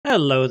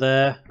Hello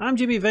there, I'm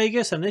Jimmy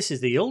Vegas and this is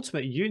the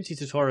Ultimate Unity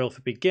tutorial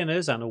for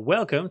beginners, and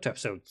welcome to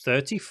episode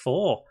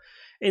 34.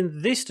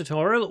 In this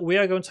tutorial we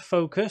are going to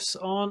focus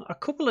on a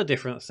couple of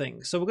different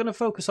things. So we're going to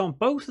focus on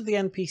both of the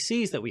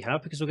NPCs that we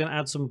have, because we're going to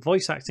add some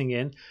voice acting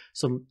in,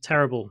 some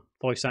terrible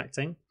voice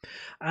acting.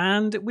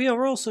 And we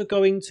are also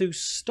going to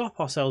stop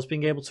ourselves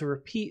being able to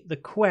repeat the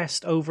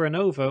quest over and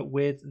over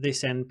with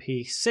this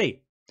NPC.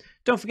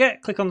 Don't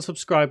forget, click on the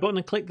subscribe button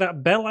and click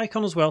that bell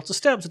icon as well to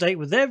stay up to date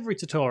with every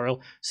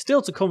tutorial still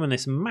to come in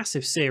this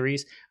massive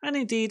series, and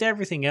indeed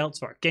everything else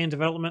about game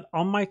development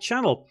on my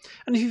channel.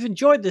 And if you've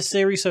enjoyed this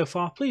series so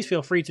far, please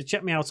feel free to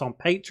check me out on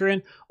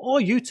Patreon or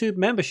YouTube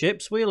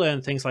memberships, where you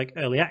learn things like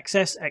early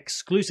access,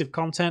 exclusive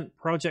content,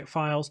 project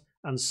files,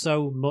 and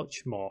so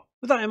much more.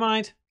 With that in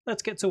mind,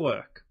 let's get to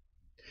work.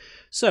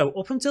 So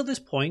up until this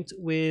point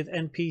with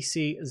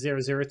NPC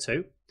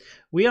 002,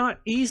 we are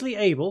easily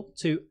able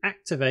to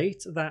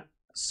activate that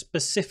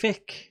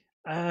specific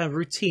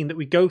routine that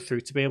we go through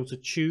to be able to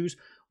choose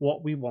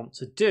what we want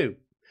to do.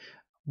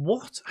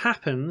 What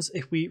happens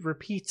if we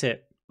repeat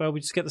it? Well, we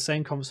just get the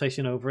same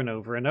conversation over and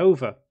over and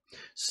over.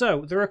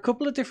 So there are a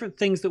couple of different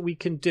things that we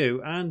can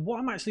do, and what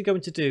I'm actually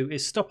going to do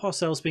is stop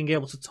ourselves being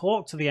able to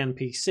talk to the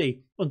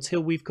NPC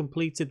until we've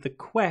completed the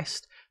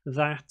quest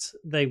that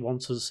they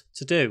want us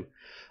to do.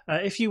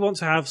 If you want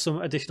to have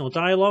some additional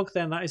dialogue,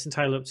 then that is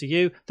entirely up to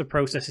you. The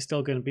process is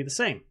still going to be the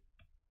same.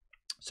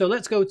 So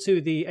let's go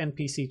to the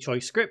NPC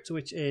choice script,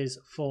 which is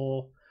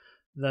for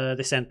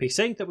this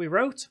NPC that we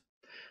wrote.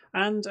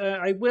 And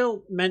I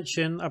will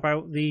mention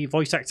about the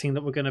voice acting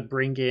that we're going to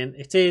bring in.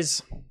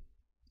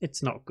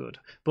 It's not good,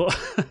 but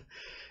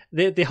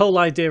the whole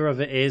idea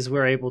of it is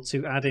we're able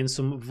to add in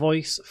some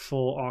voice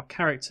for our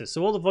characters.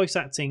 So all the voice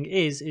acting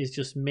is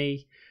just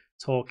me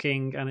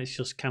talking, and it's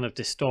just kind of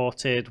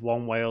distorted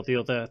one way or the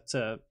other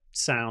to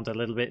sound a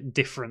little bit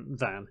different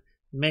than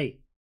me.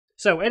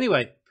 So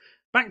anyway,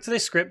 back to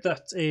this script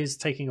that is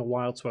taking a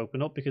while to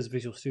open up, because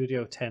Visual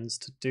Studio tends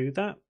to do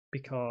that,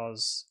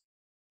 because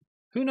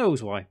who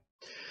knows why.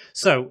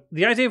 So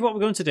the idea of what we're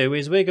going to do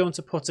is we're going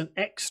to put an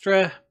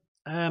extra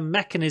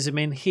mechanism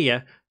in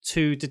here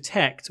to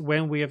detect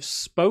when we have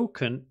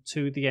spoken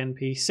to the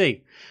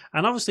NPC.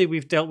 And obviously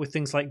we've dealt with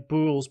things like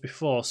bools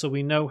before, so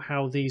we know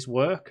how these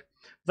work.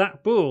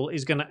 That bool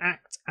is going to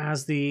act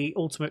as the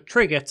ultimate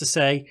trigger to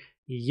say,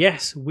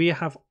 yes, we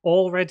have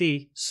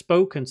already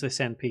spoken to this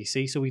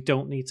NPC, so we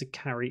don't need to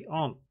carry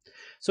on.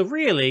 So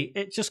really,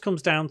 it just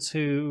comes down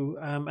to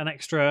an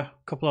extra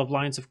couple of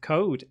lines of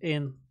code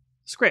in the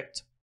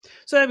script.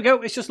 So there we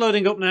go. It's just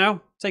loading up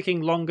now,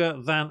 taking longer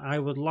than I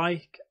would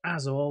like,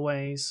 as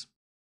always.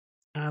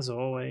 As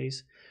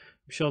always.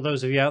 I'm sure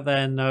those of you out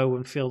there know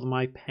and feel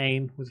my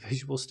pain with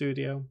Visual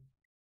Studio.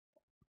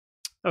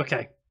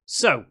 Okay,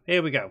 so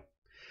here we go.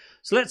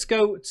 So let's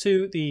go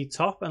to the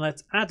top and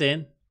let's add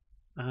in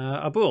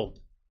a bool.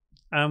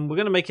 We're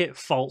going to make it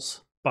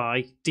false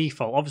by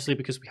default, obviously,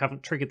 because we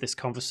haven't triggered this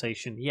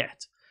conversation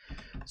yet.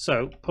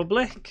 So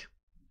public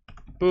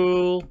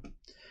bool,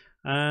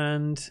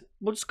 and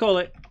we'll just call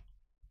it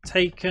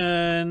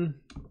taken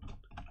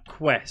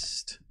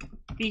quest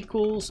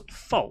equals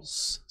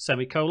false,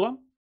 semicolon.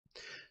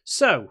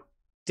 So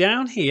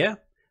down here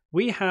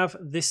we have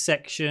this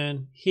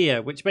section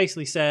here, which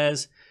basically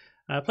says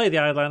play the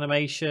idle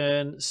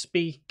animation,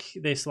 speak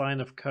this line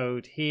of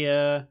code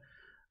here,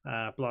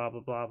 blah, blah,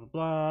 blah, blah,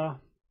 blah.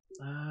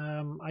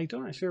 I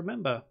don't actually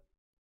remember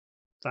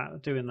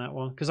doing that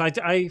one, because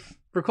I've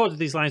recorded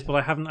these lines, but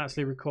I haven't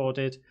actually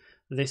recorded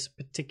this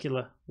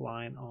particular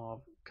line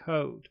of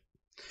code.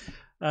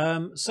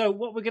 So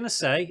what we're going to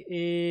say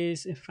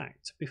is, in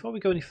fact, before we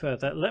go any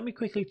further, let me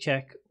quickly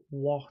check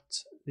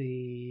what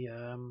the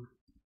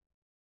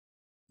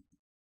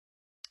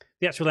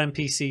actual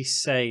NPC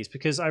says,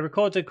 because I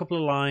recorded a couple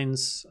of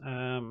lines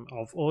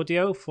of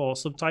audio for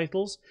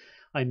subtitles.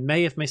 I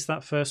may have missed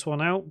that first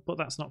one out, but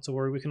that's not to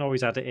worry. We can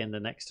always add it in the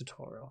next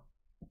tutorial.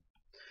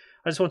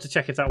 I just want to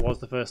check if that was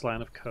the first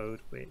line of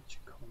code which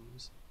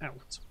comes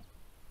out.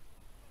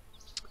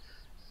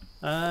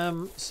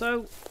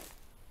 So,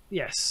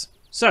 yes.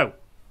 So,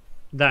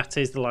 that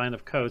is the line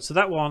of code. So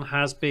that one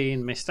has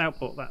been missed out,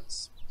 but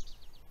that's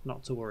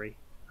not to worry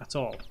at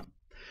all.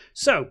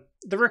 So,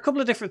 there are a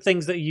couple of different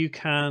things that you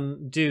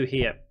can do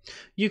here.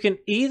 You can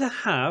either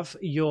have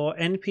your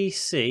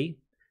NPC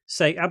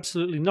say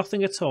absolutely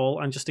nothing at all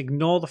and just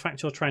ignore the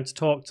fact you're trying to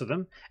talk to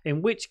them,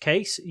 in which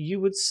case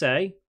you would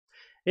say,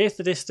 if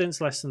the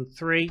distance less than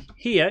 3,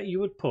 here you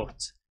would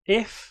put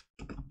if,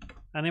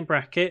 and in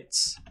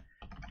brackets,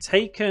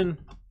 taken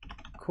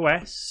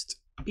quest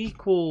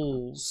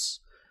equals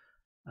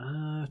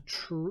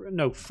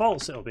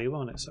false it'll be,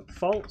 won't it? So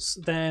false,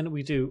 then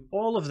we do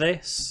all of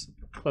this,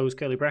 close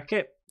curly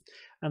bracket,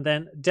 and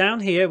then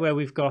down here where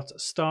we've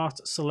got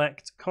start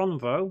select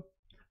convo,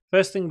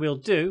 first thing we'll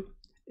do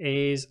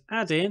is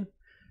add in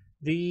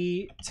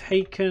the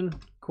taken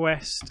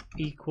quest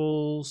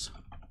equals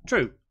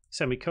true,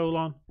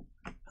 semicolon,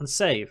 and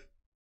save.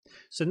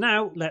 So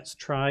now let's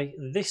try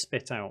this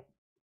bit out.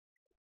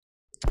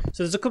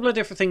 So there's a couple of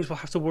different things we'll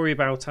have to worry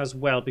about as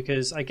well,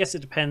 because I guess it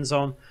depends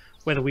on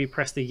whether we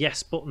press the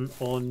yes button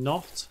or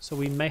not. So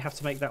we may have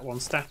to make that one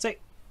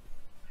static.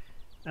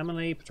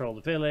 Emily, patrol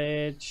the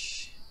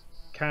village.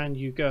 Can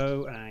you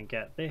go and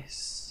get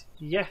this?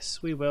 Yes,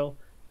 we will.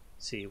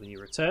 See you when you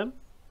return.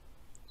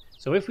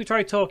 So if we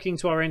try talking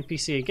to our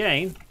NPC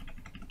again,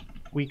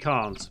 we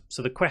can't.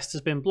 So the quest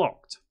has been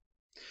blocked.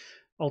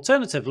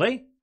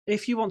 Alternatively,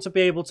 if you want to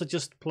be able to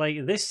just play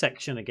this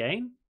section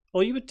again,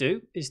 all you would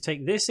do is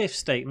take this if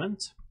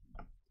statement,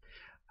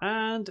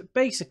 and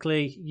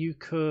basically you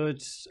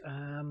could,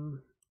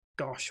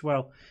 gosh,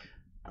 well,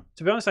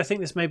 to be honest, I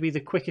think this may be the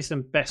quickest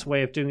and best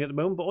way of doing it at the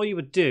moment, but all you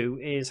would do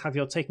is have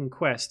your taken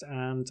quest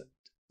and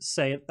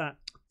set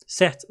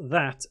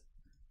that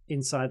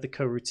inside the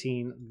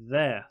coroutine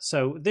there.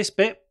 So this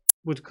bit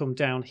would come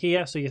down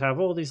here, so you'd have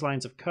all these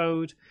lines of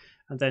code,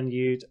 and then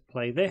you'd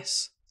play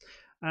this,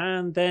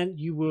 and then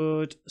you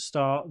would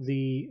start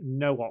the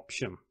no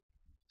option.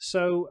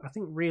 So I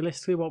think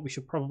realistically what we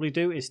should probably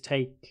do is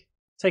take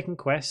taken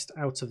quest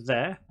out of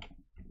there,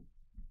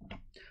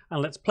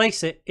 and let's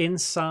place it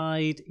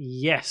inside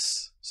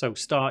yes. So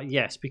start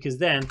yes, because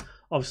then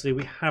obviously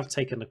we have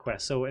taken the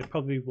quest, so it'd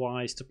probably be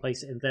wise to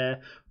place it in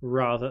there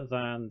rather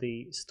than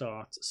the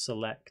start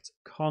select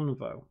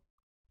convo.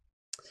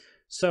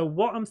 So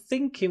what I'm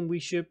thinking we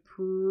should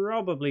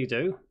probably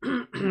do,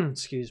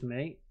 excuse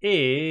me,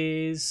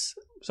 is,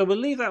 so we'll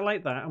leave that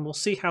like that, and we'll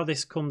see how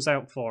this comes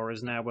out for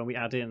us now when we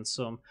add in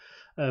some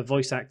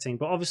voice acting.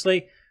 But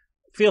obviously,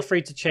 feel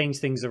free to change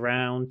things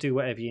around, do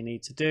whatever you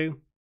need to do.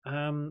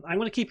 I'm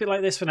going to keep it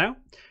like this for now.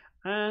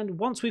 And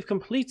once we've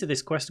completed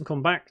this quest and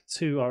come back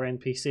to our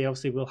NPC,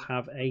 obviously we'll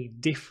have a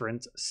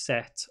different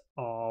set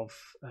of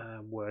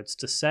words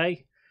to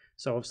say.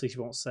 So obviously she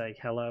won't say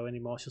hello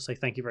anymore. She'll say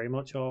thank you very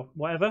much or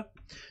whatever.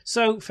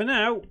 So for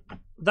now,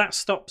 that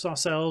stops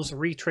ourselves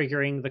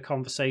re-triggering the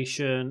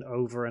conversation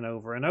over and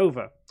over and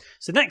over.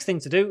 So next thing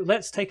to do,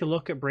 let's take a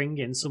look at bringing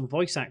in some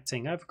voice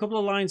acting. I have a couple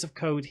of lines of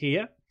code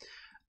here.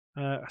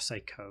 I say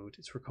code,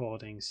 it's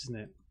recordings, isn't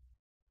it?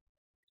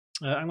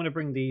 I'm going to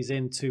bring these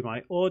into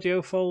my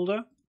audio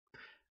folder,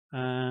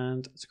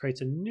 and let's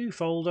create a new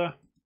folder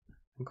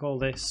and call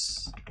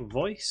this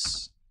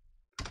voice.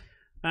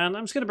 And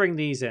I'm just going to bring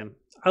these in.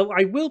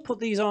 I will put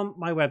these on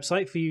my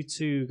website for you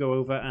to go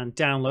over and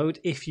download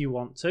if you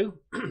want to.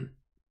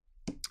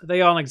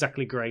 They aren't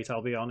exactly great,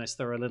 I'll be honest.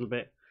 They're a little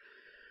bit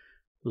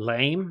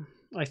lame,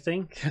 I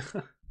think.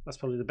 That's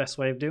probably the best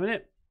way of doing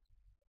it.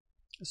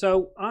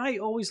 So I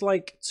always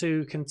like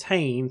to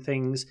contain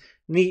things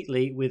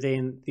neatly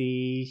within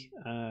the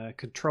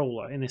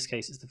controller. In this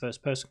case, it's the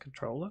first person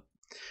controller.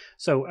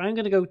 So I'm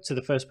going to go to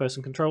the first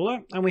person controller,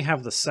 and we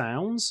have the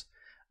sounds.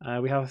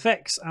 We have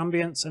effects,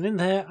 ambience, and in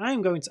there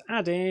I'm going to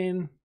add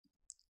in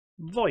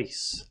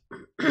voice.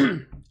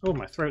 Oh,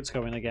 my throat's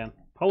going again.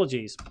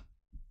 Apologies.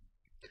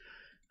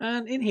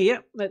 And in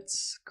here,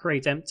 let's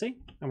create empty,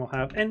 and we'll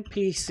have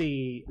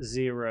NPC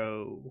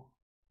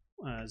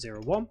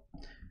 001,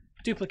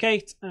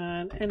 duplicate,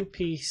 and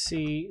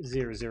NPC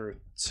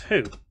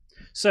 002.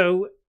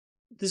 So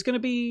there's going to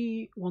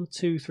be 1,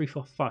 2, 3,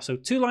 4, 5. So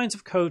 2 lines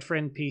of code for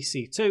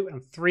NPC 2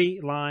 and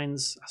 3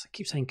 lines, I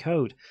keep saying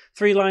code,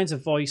 3 lines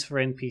of voice for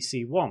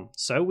NPC 1.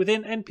 So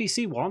within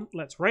NPC 1,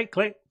 let's right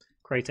click,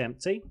 create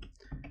empty,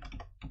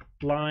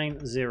 line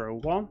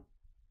 01,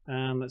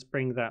 and let's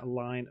bring that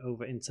line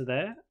over into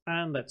there,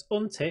 and let's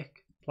untick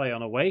play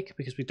on awake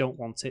because we don't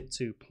want it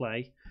to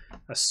play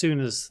as soon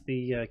as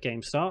the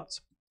game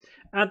starts.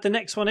 Add the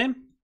next one in,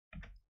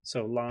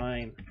 so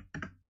line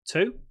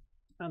 2,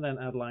 and then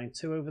add line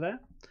 2 over there.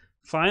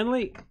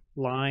 Finally,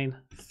 line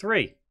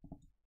 3.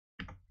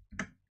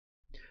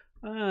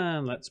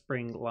 And let's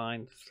bring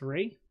line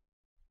 3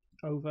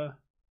 over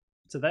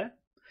to there.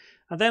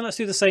 And then let's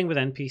do the same with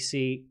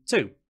NPC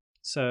 2.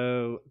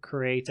 So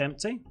create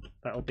empty,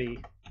 that'll be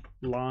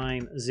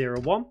line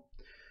 01.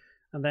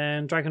 And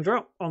then drag and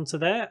drop onto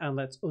there, and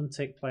let's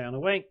untick play on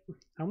awake.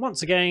 And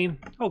once again,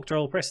 hold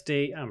Control, press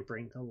D, and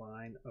bring the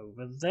line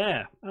over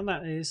there. And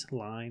that is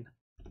line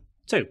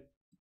 2.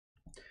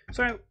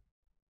 So,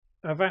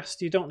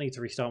 Avast, you don't need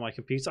to restart my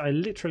computer. I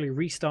literally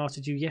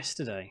restarted you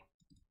yesterday.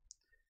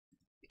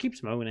 It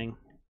keeps moaning.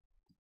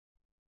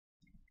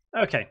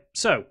 Okay,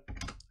 so,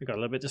 I got a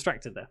little bit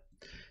distracted there.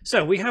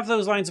 So, we have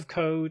those lines of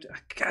code.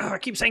 I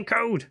keep saying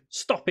code!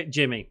 Stop it,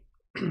 Jimmy.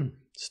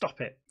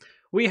 Stop it.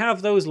 We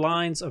have those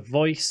lines of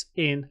voice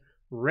in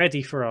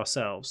ready for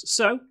ourselves.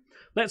 So,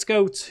 let's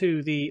go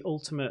to the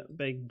Ultimate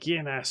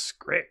Beginner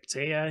script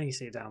here. You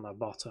see it down the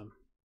bottom.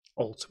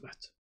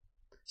 Ultimate.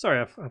 Sorry,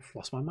 I've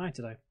lost my mind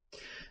today.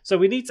 So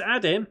we need to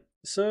add in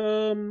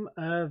some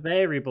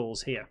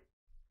variables here.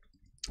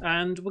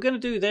 And we're going to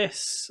do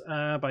this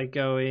by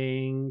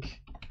going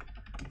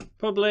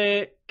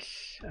public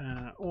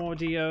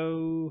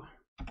audio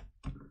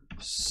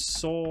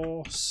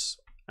source,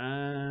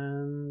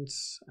 and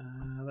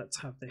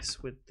let's have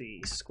this with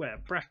the square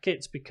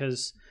brackets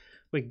because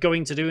we're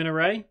going to do an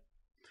array.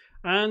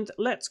 And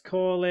let's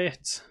call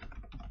it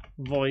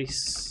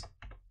voice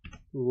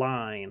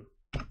line.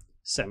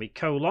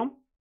 Semicolon.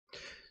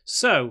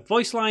 So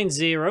voice line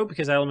 0,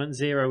 because element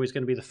 0 is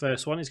going to be the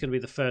first one. It's going to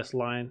be the first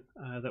line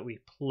that we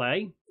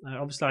play.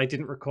 Obviously, I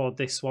didn't record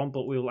this one,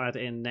 but we will add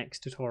it in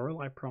next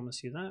tutorial. I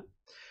promise you that.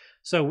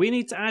 So we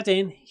need to add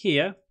in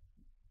here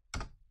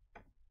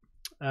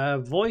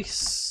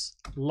voice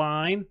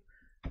line,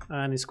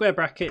 and in square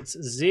brackets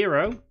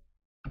 0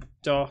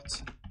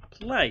 dot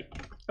play.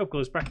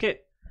 Close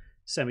bracket,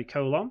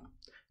 semicolon.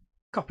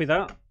 Copy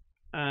that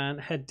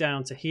and head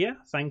down to here.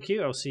 Thank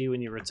you. I'll see you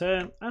when you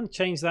return, and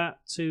change that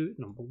to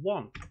number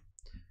 1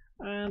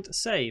 and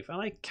save.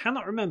 And I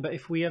cannot remember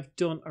if we have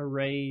done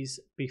arrays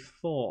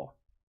before.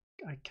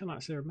 I cannot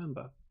actually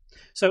remember.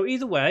 So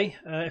either way,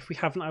 if we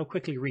haven't, I'll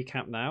quickly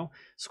recap now.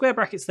 Square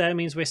brackets there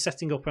means we're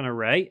setting up an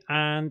array,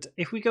 and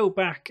if we go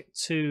back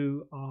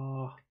to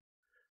our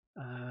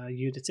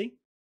Unity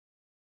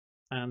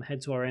and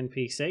head to our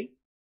NPC,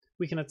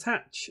 we can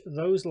attach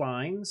those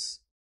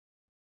lines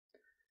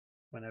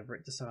whenever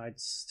it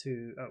decides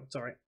to, oh,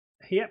 sorry,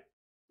 here.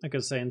 I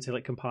could say until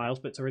it compiles,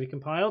 but it's already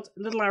compiled.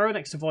 Little arrow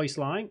next to voice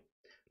line.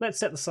 Let's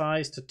set the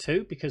size to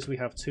 2 because we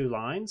have 2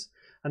 lines.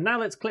 And now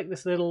let's click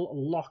this little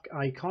lock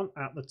icon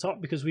at the top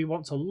because we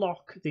want to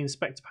lock the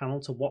inspector panel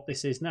to what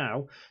this is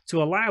now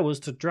to allow us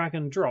to drag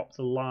and drop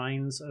the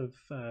lines of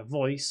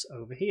voice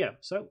over here.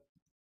 So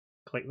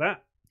click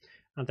that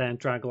and then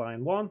drag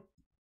line 1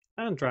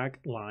 and drag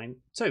line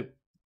 2.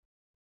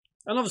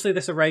 And obviously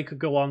this array could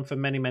go on for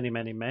many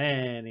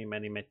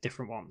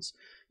different ones.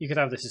 You could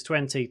have this as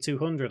 20,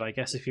 200, I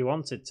guess, if you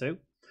wanted to.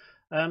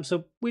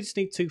 So we just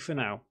need 2 for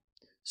now.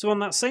 So on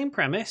that same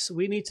premise,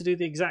 we need to do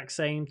the exact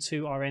same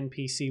to our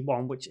NPC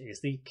 1, which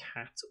is the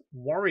cat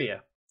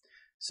warrior.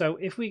 So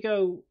if we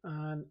go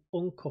and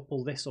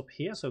uncouple this up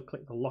here, so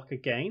click the lock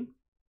again,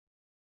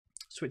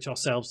 switch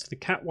ourselves to the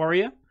cat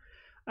warrior,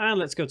 and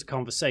let's go to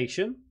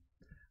conversation.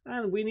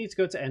 And we need to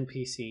go to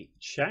NPC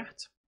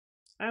chat.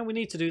 And we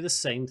need to do the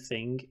same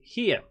thing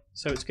here.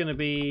 So it's going to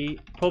be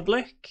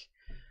public,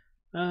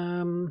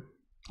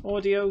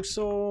 audio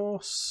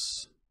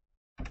source,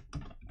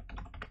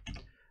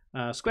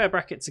 square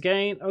brackets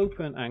again,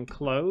 open and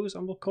close.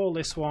 And we'll call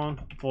this one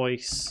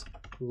voice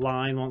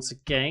line once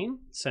again,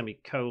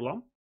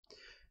 semicolon.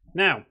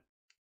 Now,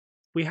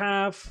 we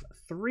have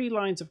 3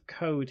 lines of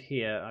code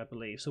here, I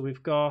believe. So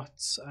we've got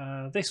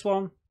this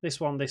one, this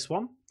one, this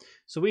one.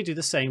 So we do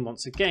the same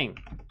once again.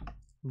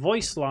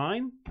 Voice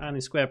line, and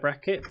in square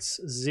brackets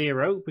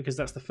 0 because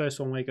that's the first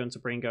one we're going to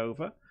bring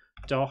over,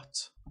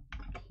 dot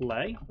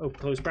play, open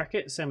close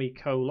bracket,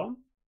 semicolon,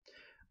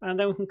 and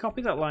then we can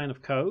copy that line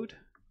of code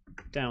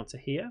down to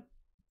here,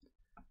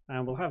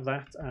 and we'll have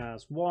that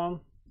as 1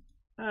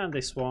 and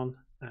this one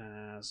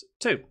as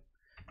 2.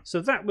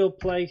 So that will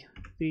play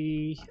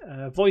the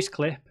voice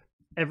clip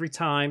every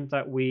time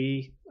that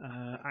we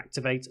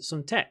activate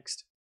some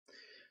text.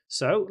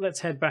 So let's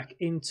head back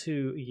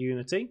into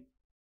Unity.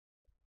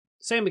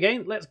 Same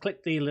again, let's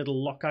click the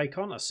little lock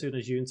icon as soon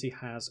as Unity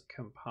has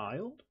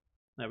compiled.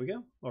 There we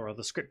go, or rather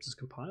the script has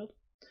compiled.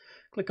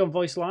 Click on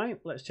voice line,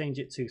 let's change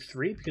it to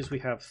 3 because we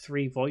have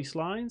 3 voice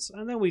lines.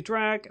 And then we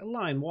drag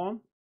line 1,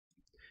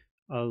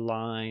 a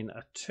line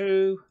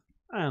 2,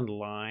 and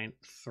line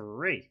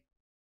 3.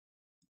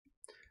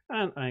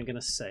 And I'm going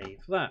to save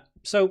that.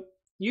 So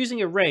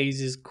using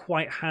arrays is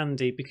quite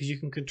handy because you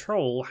can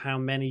control how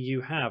many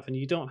you have and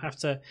you don't have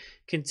to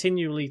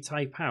continually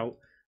type out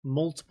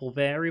multiple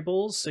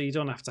variables, so you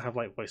don't have to have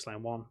like voice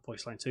line 1,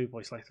 voice line 2,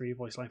 voice line 3,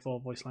 voice line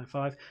 4, voice line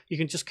 5. You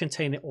can just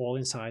contain it all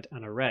inside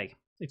an array,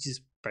 which is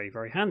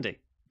very handy.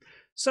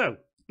 So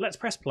let's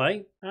press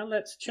play and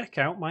let's check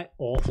out my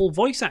awful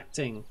voice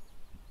acting.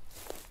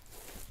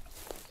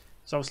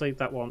 So obviously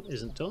that one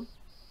isn't done.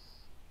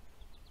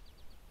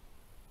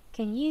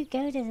 Can you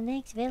go to the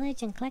next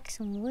village and collect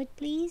some wood,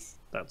 please?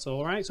 That's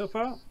all right so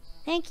far.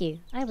 Thank you.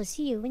 I will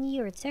see you when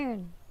you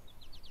return.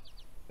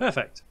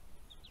 Perfect.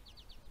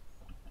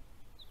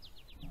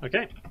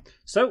 Okay,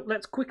 so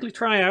let's quickly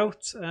try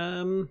out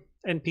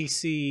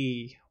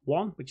NPC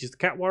 1, which is the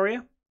cat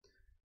warrior.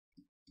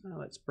 Now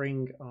let's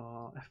bring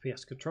our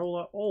FPS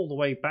controller all the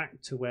way back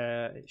to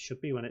where it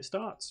should be when it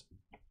starts.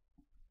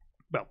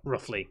 Well,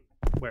 roughly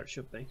where it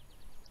should be.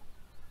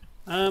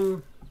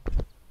 I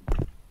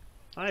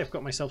have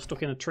got myself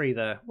stuck in a tree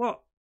there. What?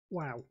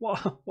 Wow,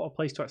 what a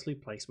place to actually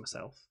place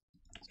myself.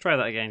 Let's try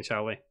that again,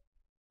 shall we?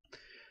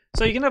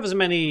 So you can have as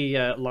many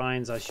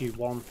lines as you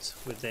want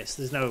with this.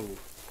 There's no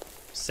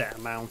set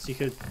amount. You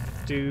could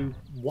do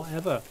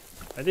whatever.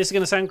 This is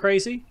going to sound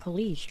crazy.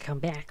 Please come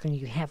back when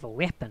you have a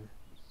weapon.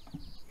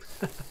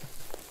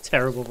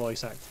 Terrible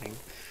voice acting.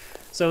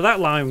 So that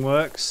line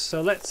works.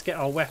 So let's get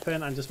our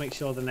weapon and just make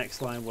sure the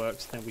next line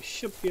works. Then we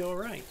should be all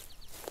right.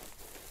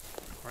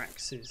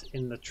 Rax is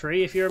in the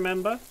tree, if you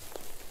remember.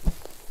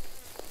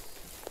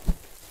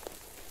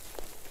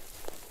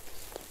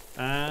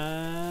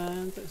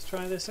 And let's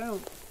try this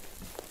out.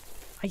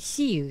 I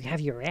see you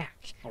have your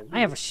axe.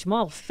 I have a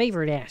small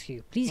favor to ask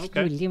you. Please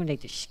can you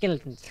eliminate the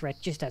skeleton threat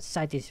just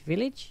outside this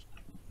village?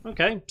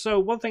 Okay, so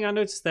one thing I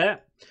noticed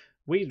there,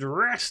 we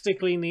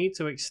drastically need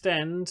to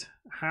extend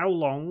how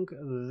long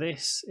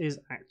this is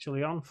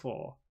actually on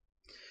for.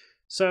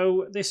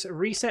 So this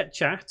reset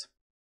chat,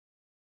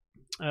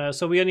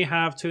 so we only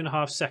have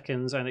 2.5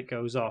 seconds and it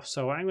goes off.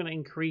 So I'm going to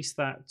increase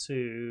that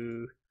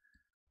to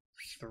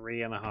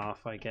 3.5,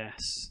 I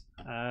guess.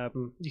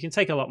 You can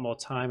take a lot more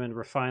time and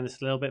refine this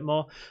a little bit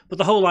more, but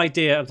the whole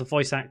idea of the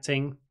voice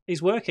acting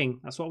is working.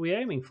 That's what we're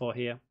aiming for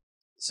here.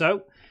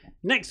 So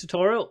next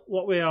tutorial,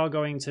 what we are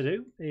going to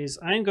do is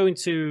I'm going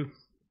to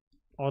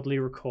oddly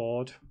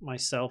record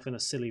myself in a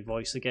silly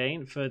voice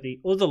again for the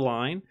other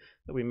line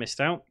that we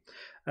missed out.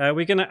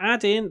 We're going to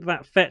add in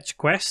that fetch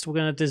quest. We're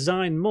going to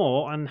design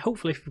more, and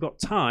hopefully if we've got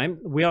time,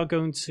 we are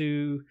going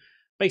to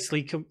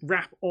basically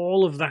wrap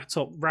all of that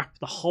up, wrap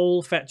the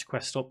whole fetch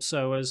quest up,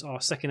 so as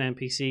our second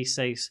NPC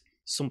says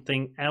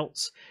something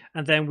else,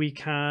 and then we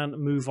can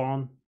move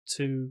on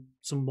to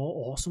some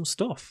more awesome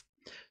stuff.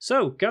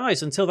 So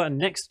guys, until that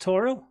next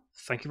tutorial,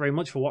 thank you very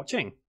much for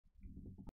watching.